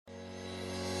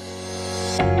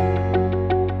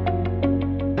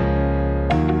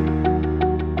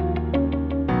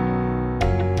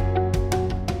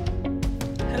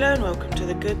Hello and welcome to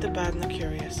The Good, the Bad and the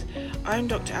Curious. I'm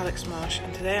Dr Aleks Marsh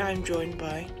and today I'm joined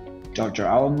by Dr.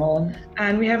 Mullan.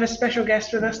 And we have a special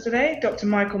guest with us today, Dr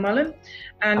Michael Mullan,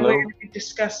 and Hello. we're going to be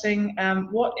discussing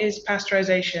what is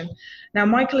pasteurization. Now,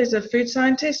 Michael is a food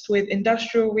scientist with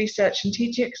industrial research and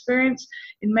teaching experience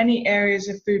in many areas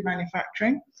of food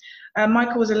manufacturing.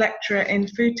 Michael was a lecturer in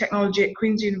food technology at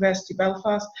Queen's University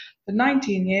Belfast for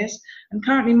 19 years, and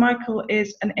currently Michael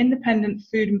is an independent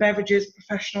food and beverages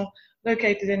professional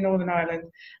located in Northern Ireland.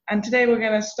 And today we're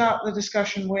going to start the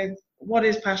discussion with what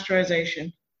is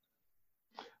pasteurization?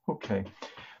 Okay.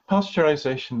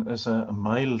 Pasteurization is a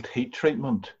mild heat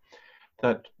treatment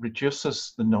that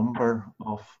reduces the number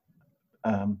of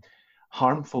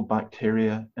harmful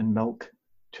bacteria in milk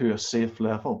to a safe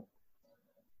level.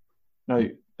 Now,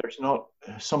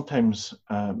 sometimes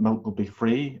milk will be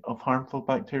free of harmful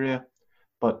bacteria,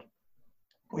 but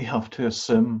we have to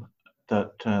assume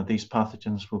that these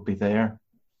pathogens will be there.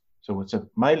 So it's a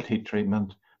mild heat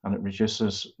treatment and it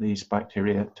reduces these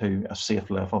bacteria to a safe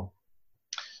level.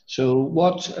 So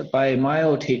by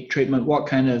mild heat treatment, what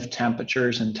kind of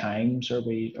temperatures and times are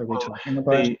we talking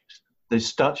about? The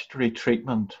statutory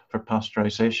treatment for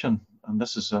pasteurization, and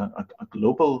this is a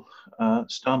global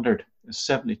standard, is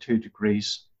 72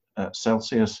 degrees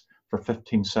Celsius for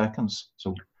 15 seconds.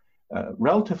 So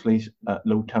relatively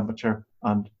low temperature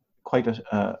and quite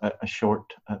a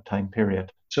short time period.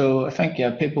 So I think,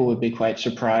 people would be quite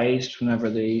surprised whenever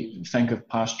they think of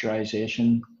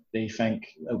pasteurization. They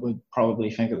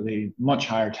probably think it would be much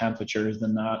higher temperatures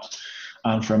than that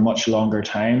and for a much longer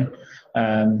time.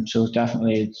 So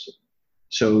definitely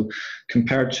so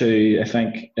compared to, I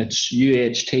think it's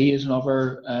UHT is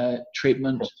another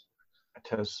treatment.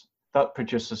 It is. That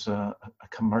produces a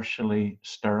commercially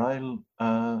sterile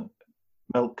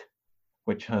milk,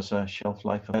 which has a shelf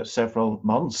life of several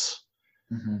months.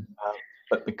 Mm-hmm.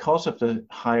 But because of the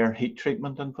higher heat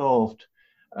treatment involved,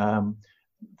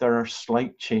 there are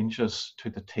slight changes to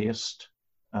the taste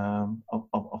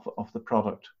of the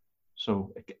product.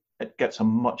 So it gets a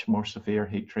much more severe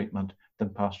heat treatment than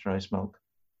pasteurized milk.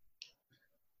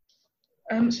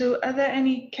 So are there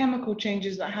any chemical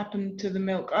changes that happen to the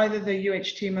milk, either the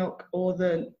UHT milk or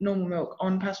the normal milk,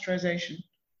 on pasteurization?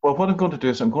 Well, what I'm going to do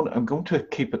is I'm going to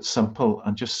keep it simple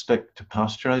and just stick to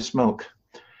pasteurized milk.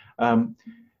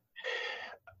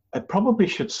 I probably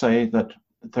should say that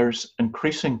there's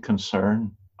increasing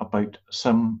concern about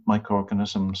some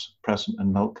microorganisms present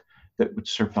in milk that would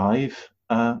survive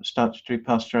statutory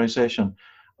pasteurization.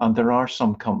 And there are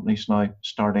some companies now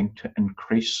starting to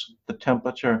increase the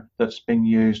temperature that's being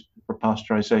used for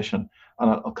pasteurization.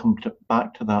 And I'll come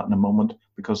back to that in a moment,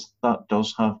 because that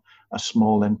does have a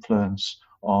small influence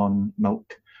on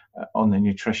milk, on the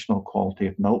nutritional quality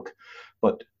of milk.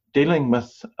 But dealing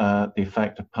with the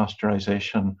effect of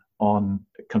pasteurization on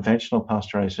conventional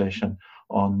pasteurization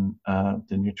on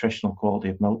the nutritional quality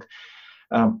of milk.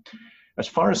 As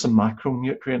far as the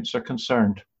macronutrients are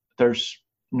concerned, there's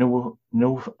no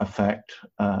effect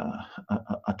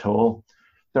at all.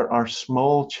 There are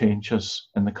small changes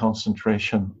in the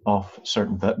concentration of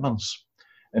certain vitamins,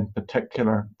 in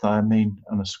particular thiamine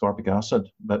and ascorbic acid,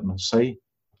 vitamin C.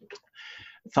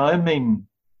 Thiamine,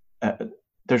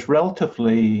 there's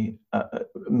relatively,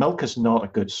 milk is not a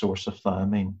good source of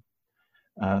thiamine.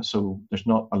 So there's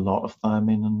not a lot of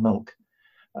thiamine in milk.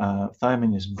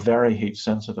 Thiamine is very heat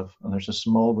sensitive, and there's a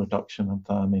small reduction in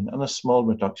thiamine and a small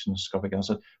reduction in ascorbic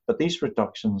acid, but these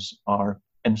reductions are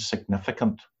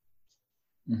insignificant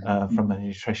from a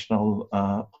nutritional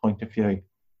point of view.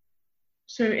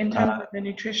 So in terms of the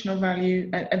nutritional value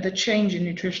and the change in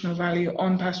nutritional value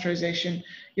on pasteurization,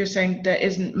 you're saying there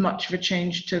isn't much of a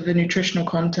change to the nutritional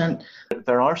content?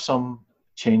 There are some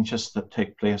changes that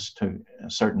take place to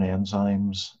certain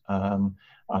enzymes, and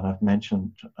I've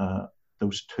mentioned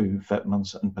those two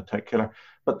vitamins in particular,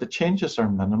 but the changes are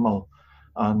minimal.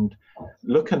 And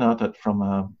looking at it from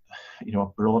a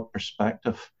broad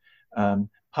perspective,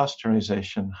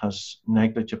 pasteurization has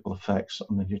negligible effects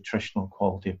on the nutritional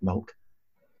quality of milk.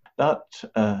 That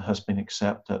has been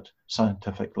accepted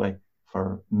scientifically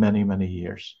for many, many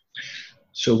years.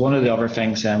 So one of the other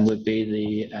things then would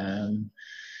be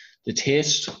the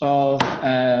taste of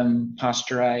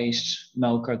pasteurized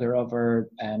milk. Are there other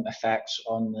effects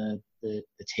on the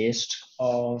taste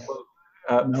of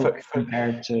milk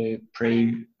compared to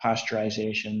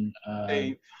pre-pasteurization,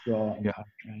 raw and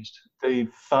pasteurized? The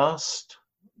vast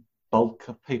bulk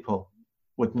of people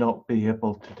would not be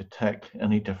able to detect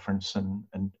any difference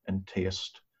in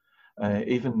taste.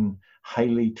 Even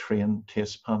highly trained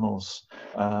taste panels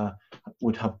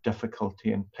would have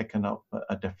difficulty in picking up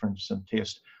a difference in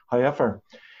taste. However,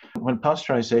 when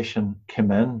pasteurization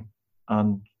came in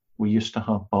and we used to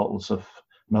have bottles of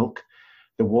milk,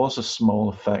 there was a small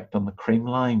effect on the cream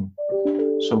line.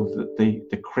 So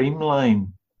the cream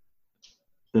line,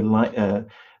 the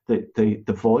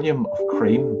volume of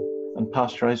cream in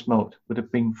pasteurized milk would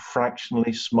have been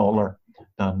fractionally smaller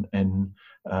than in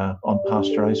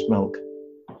unpasteurized milk.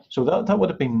 So that would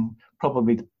have been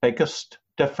probably the biggest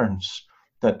difference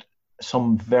that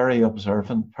some very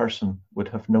observant person would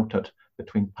have noted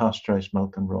between pasteurized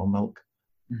milk and raw milk.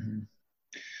 Mm-hmm.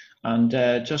 And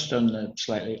just on a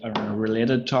slightly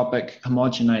related topic,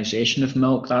 homogenization of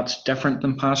milk, that's different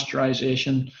than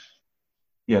pasteurization.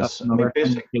 Yes, that's another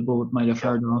thing people might have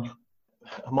heard of.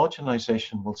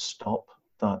 Homogenization will stop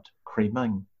that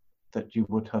creaming that you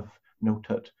would have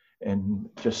noted in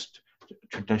just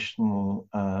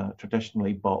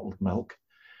traditionally bottled milk.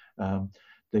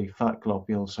 The fat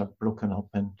globules are broken up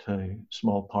into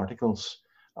small particles,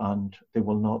 and they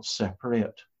will not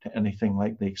separate to anything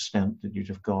like the extent that you'd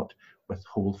have got with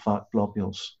whole fat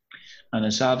globules. And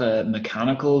is that a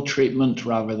mechanical treatment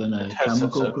rather than a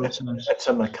chemical process? It's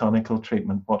a mechanical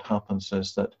treatment. What happens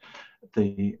is that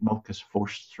the milk is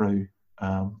forced through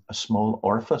a small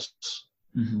orifice,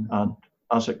 mm-hmm. and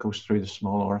as it goes through the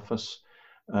small orifice,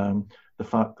 the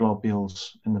fat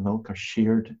globules in the milk are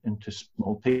sheared into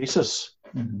small pieces.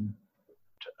 Mm-hmm.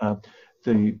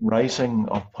 The rising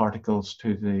of particles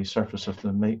to the surface of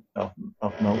the milk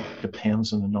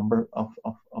depends on a number of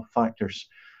factors.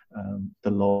 The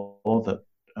law that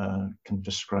can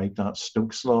describe that,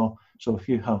 Stokes' law. So if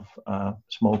you have a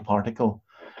small particle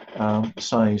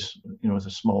size, with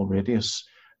a small radius,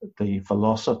 the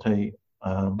velocity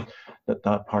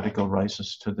that particle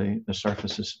rises to the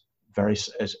surface is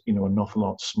an awful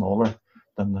lot smaller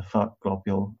than the fat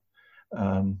globule.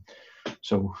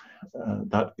 So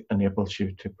that enables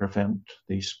you to prevent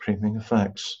these creaming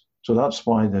effects. So that's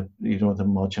why the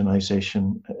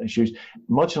homogenization is used.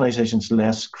 Homogenization is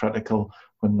less critical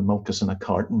when the milk is in a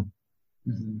carton.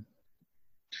 Mm-hmm.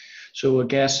 So I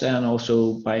guess then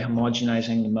also by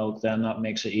homogenizing the milk, then that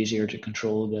makes it easier to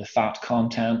control the fat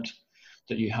content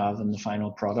that you have in the final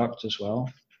product as well.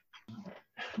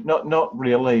 Not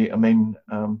really. I mean,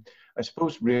 I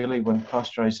suppose really when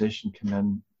pasteurization came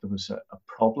in, there was a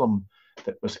problem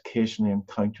that was occasionally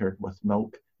encountered with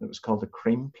milk. It was called a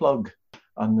cream plug,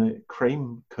 and the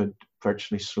cream could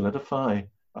virtually solidify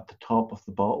at the top of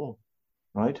the bottle,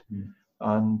 right? Mm.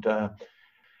 And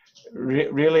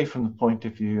really, from the point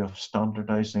of view of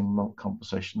standardizing milk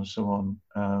composition and so on,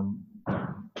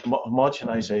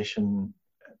 homogenization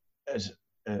is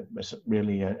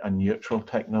really a neutral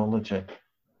technology.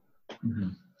 Mm-hmm.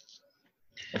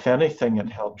 If anything, it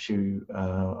helps you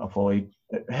avoid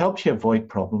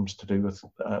problems to do with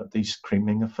these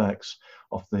creaming effects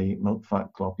of the milk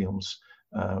fat globules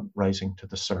rising to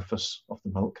the surface of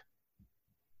the milk.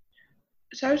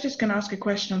 So I was just going to ask a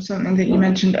question on something that you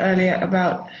mentioned earlier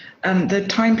about the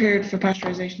time period for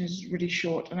pasteurization is really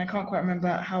short, and I can't quite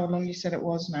remember how long you said it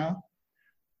was now.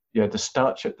 Yeah, the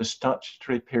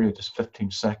statutory period is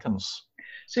 15 seconds.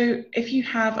 So if you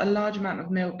have a large amount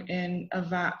of milk in a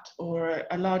vat or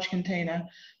a large container,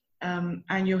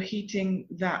 and you're heating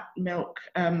that milk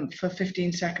for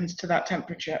 15 seconds to that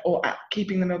temperature, or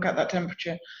keeping the milk at that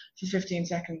temperature for 15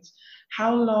 seconds,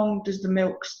 how long does the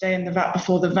milk stay in the vat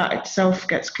before the vat itself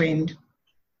gets cleaned?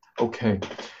 Okay,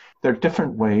 there are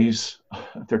different ways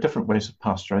of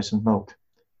pasteurizing milk.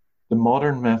 The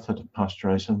modern method of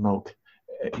pasteurizing milk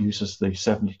uses the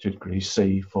 72 degrees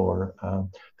C for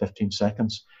 15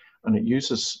 seconds, and it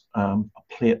uses a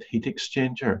plate heat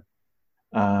exchanger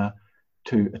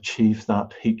to achieve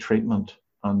that heat treatment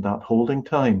and that holding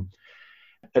time.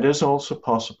 It is also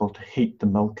possible to heat the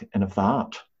milk in a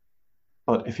vat,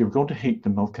 but if you're going to heat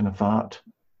the milk in a vat,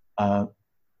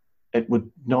 it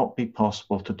would not be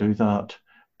possible to do that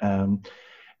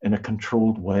in a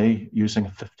controlled way using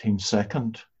a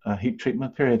 15-second heat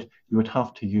treatment period. You would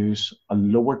have to use a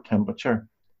lower temperature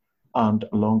and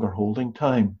a longer holding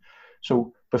time.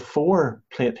 So before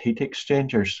plate heat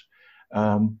exchangers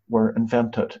were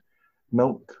invented,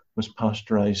 milk was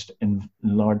pasteurized in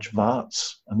large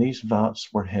vats, and these vats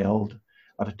were held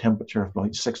at a temperature of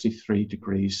about 63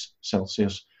 degrees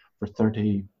Celsius for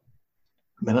 30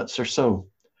 minutes or so.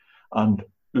 And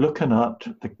looking at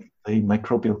the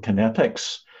microbial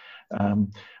kinetics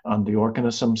and the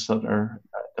organisms that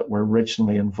were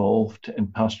originally involved in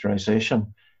pasteurization,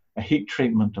 a heat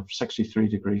treatment of 63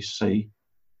 degrees C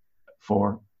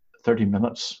for 30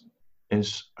 minutes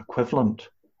is equivalent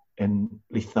in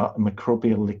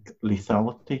microbial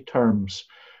lethality terms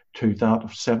to that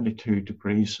of 72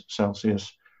 degrees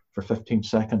Celsius for 15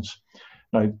 seconds.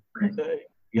 Now,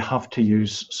 you have to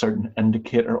use certain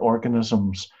indicator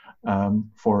organisms to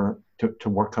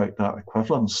work out that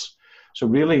equivalence. So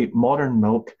really, modern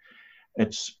milk,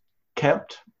 it's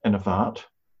kept in a vat,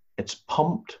 it's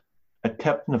pumped, it's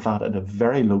kept in a vat at a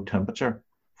very low temperature,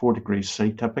 4 degrees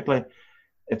C typically.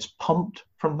 It's pumped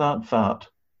from that vat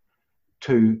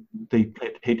to the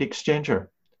plate heat exchanger,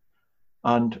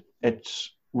 and it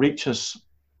reaches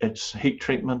its heat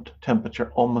treatment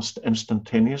temperature almost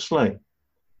instantaneously.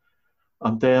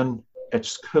 And then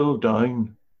it's cooled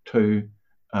down to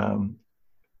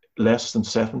less than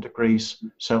 7 degrees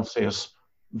Celsius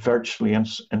virtually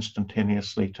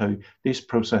instantaneously too. These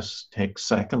processes take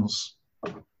seconds.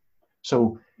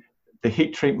 So the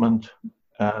heat treatment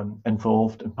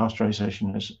involved in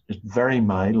pasteurization is very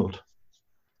mild.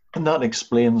 And that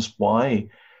explains why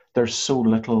there's so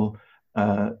little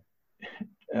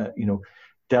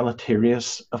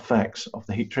deleterious effects of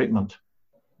the heat treatment.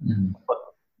 Mm-hmm.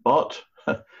 But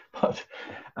and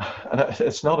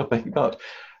it's not a big but,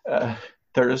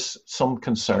 there is some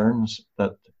concerns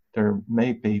that there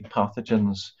may be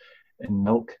pathogens in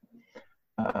milk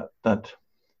that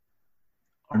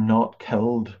are not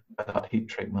killed by that heat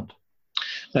treatment.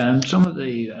 Some of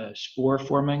the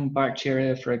spore-forming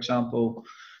bacteria, for example,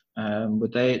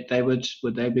 would they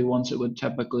be ones that would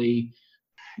typically?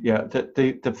 Yeah,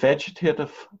 the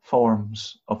vegetative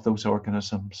forms of those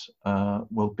organisms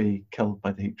will be killed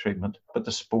by the heat treatment, but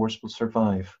the spores will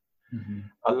survive. Mm-hmm.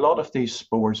 A lot of these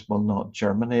spores will not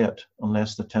germinate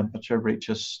unless the temperature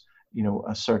reaches,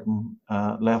 a certain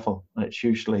level, and it's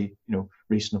usually,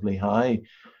 reasonably high.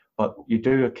 But you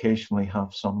do occasionally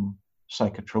have some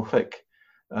psychotrophic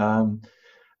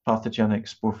pathogenic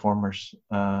spore formers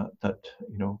that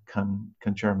can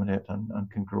germinate and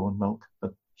can grow in milk,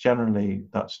 but generally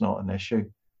that's not an issue.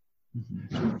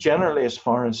 Mm-hmm. So generally, as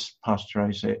far as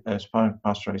pasteurized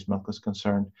milk is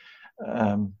concerned,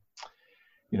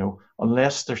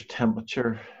 unless there's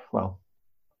temperature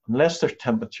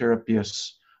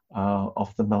abuse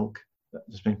of the milk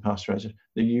that's been pasteurized,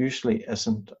 there usually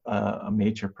isn't a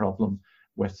major problem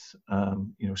with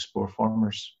spore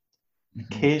formers.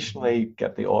 Mm-hmm. Occasionally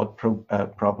get the odd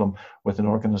problem with an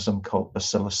organism called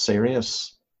Bacillus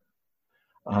cereus,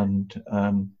 and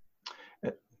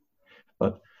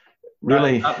but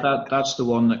really that's the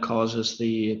one that causes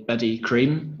the bitty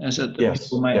cream, is it? Yes,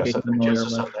 people might be familiar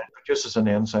with. It produces an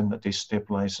enzyme that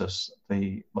destabilizes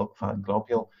the milk fat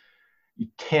globule. You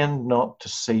tend not to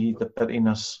see the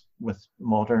bittiness with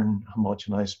modern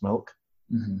homogenized milk.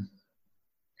 Mm-hmm.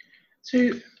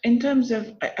 So in terms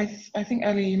of, I think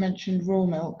earlier you mentioned raw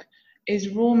milk. Is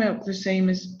raw milk the same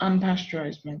as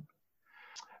unpasteurized milk?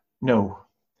 No.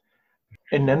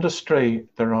 In industry,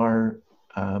 there are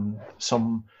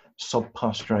some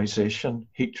sub-pasteurization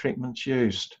heat treatments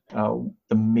used.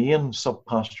 The main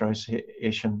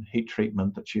sub-pasteurization heat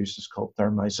treatment that's used is called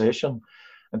thermization.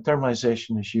 And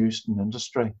thermization is used in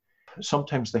industry.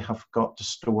 Sometimes they have got to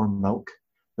store milk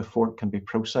before it can be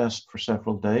processed for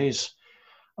several days.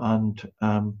 And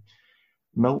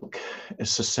milk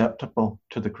is susceptible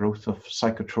to the growth of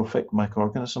psychotrophic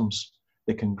microorganisms.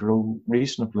 They can grow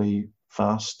reasonably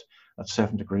fast at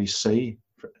 7 degrees C,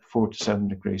 4 to 7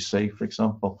 degrees C, for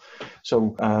example.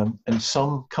 So in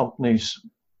some companies,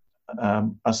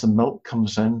 as the milk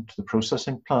comes into the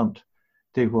processing plant,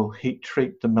 they will heat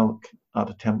treat the milk at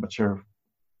a temperature,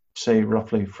 say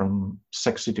roughly from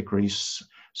 60 degrees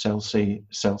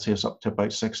Celsius up to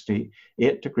about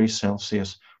 68 degrees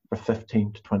Celsius for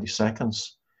 15 to 20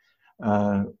 seconds.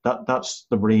 That's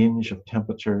the range of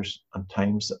temperatures and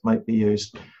times that might be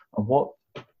used. And what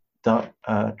that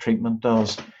treatment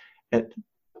does, it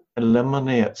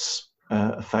eliminates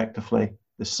effectively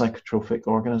the psychotrophic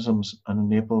organisms and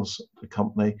enables the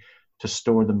company to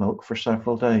store the milk for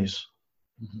several days.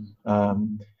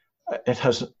 Mm-hmm. It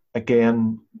has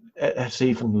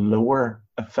even lower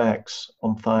effects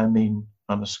on thiamine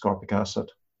and ascorbic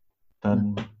acid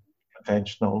than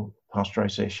conventional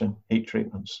pasteurization heat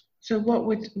treatments. So what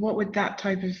would that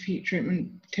type of heat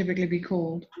treatment typically be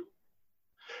called?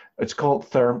 It's called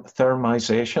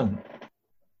thermization.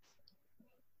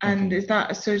 And is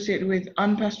that associated with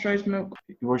unpasteurized milk?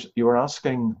 You were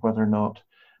asking whether or not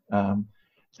there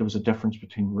was a difference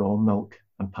between raw milk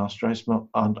and pasteurized milk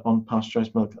and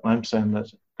unpasteurized milk. I'm saying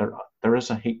that there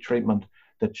is a heat treatment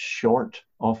that's short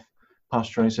of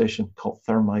pasteurization called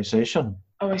thermization.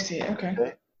 Oh, I see.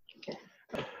 Okay.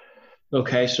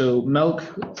 Okay, so milk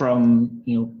from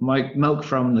milk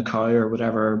from the cow or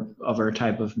whatever other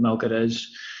type of milk it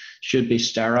is should be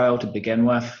sterile to begin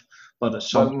with. but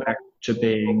it's subject to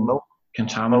being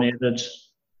contaminated.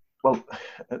 Well,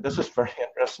 this is very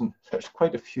interesting. There's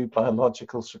quite a few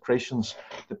biological secretions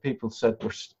that people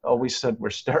always said were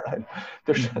sterile.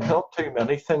 There's not too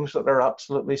many things that are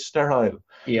absolutely sterile.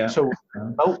 Yeah. So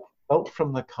milk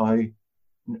from the cow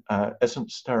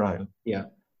isn't sterile. Yeah.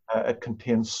 It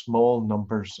contains small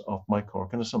numbers of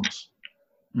microorganisms.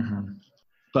 Mm-hmm.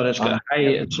 But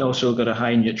it's also got a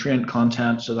high nutrient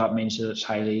content, so that means that it's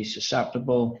highly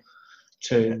susceptible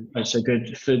to. It's a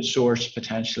good food source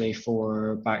potentially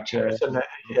for bacteria.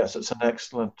 Yes, it's an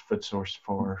excellent food source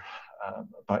for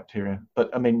bacteria. But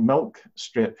I mean, milk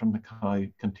straight from the cow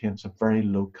contains a very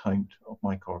low count of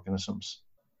microorganisms.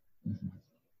 Mm-hmm.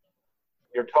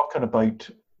 You're talking about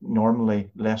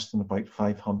normally less than about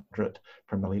 500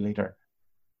 per milliliter.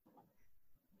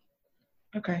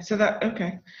 Okay, so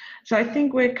I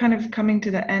think we're kind of coming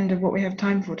to the end of what we have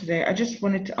time for today. I just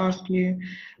wanted to ask you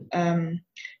kind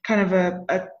of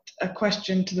a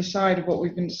question to the side of what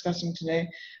we've been discussing today.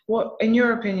 What, in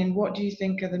your opinion, what do you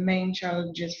think are the main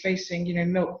challenges facing,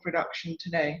 milk production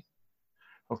today?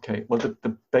 Okay, well,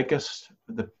 the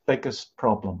biggest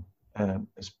problem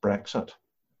is Brexit,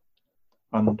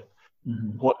 and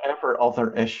whatever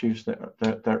other issues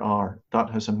there are, that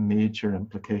has a major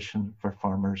implication for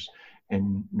farmers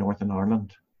in Northern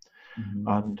Ireland. Mm-hmm.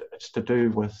 And it's to do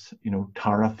with,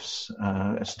 tariffs,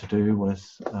 it's to do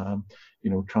with,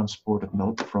 transport of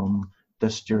milk from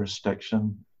this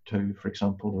jurisdiction to, for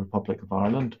example, the Republic of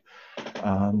Ireland,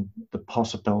 and the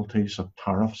possibilities of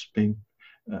tariffs being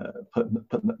put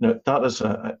that is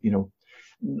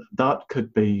that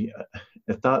could be,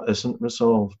 if that isn't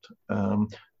resolved,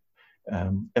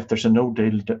 if there's a no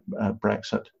deal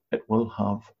Brexit, it will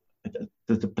have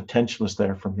the potential is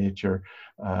there for major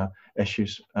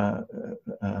issues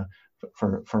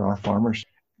for our farmers.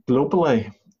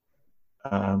 Globally,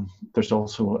 there's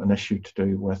also an issue to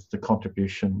do with the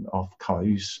contribution of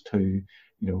cows to,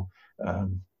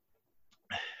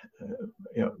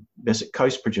 basic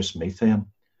cows produce methane.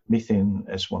 Methane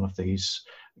is one of these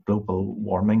global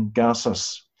warming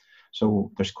gases.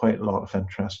 So there's quite a lot of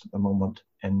interest at the moment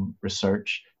in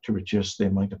research to reduce the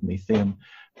amount of methane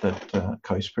that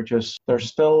cows produce. There's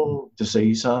still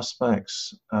disease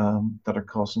aspects that are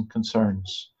causing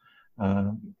concerns.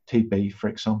 TB, for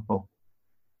example,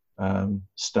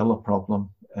 still a problem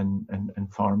in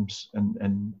farms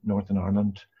in Northern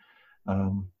Ireland.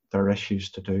 There are issues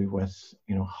to do with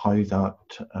how that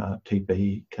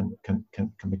TB can be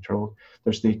controlled.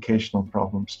 There's the occasional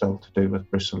problem still to do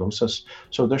with brucellosis.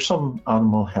 So there's some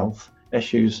animal health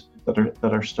issues that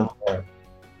are still there.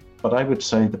 But I would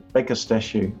say the biggest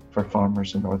issue for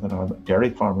farmers in Northern Ireland,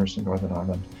 dairy farmers in Northern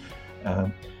Ireland,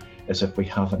 is if we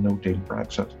have a no-deal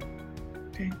Brexit.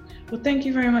 Okay. Well, thank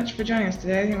you very much for joining us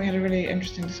today. I think we had a really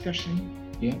interesting discussion.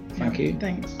 Yeah, thank you.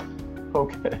 Thanks.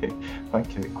 Okay,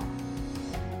 thank you.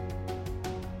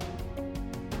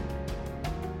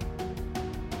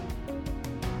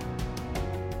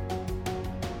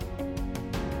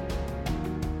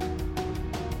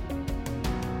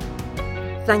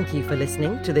 Thank you for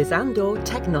listening to this Andor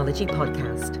Technology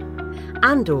Podcast.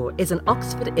 Andor is an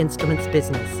Oxford Instruments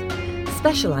business,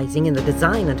 specializing in the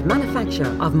design and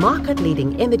manufacture of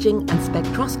market-leading imaging and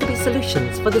spectroscopy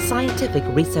solutions for the scientific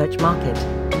research market.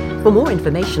 For more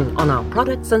information on our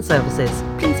products and services,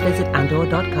 please visit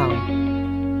andor.com.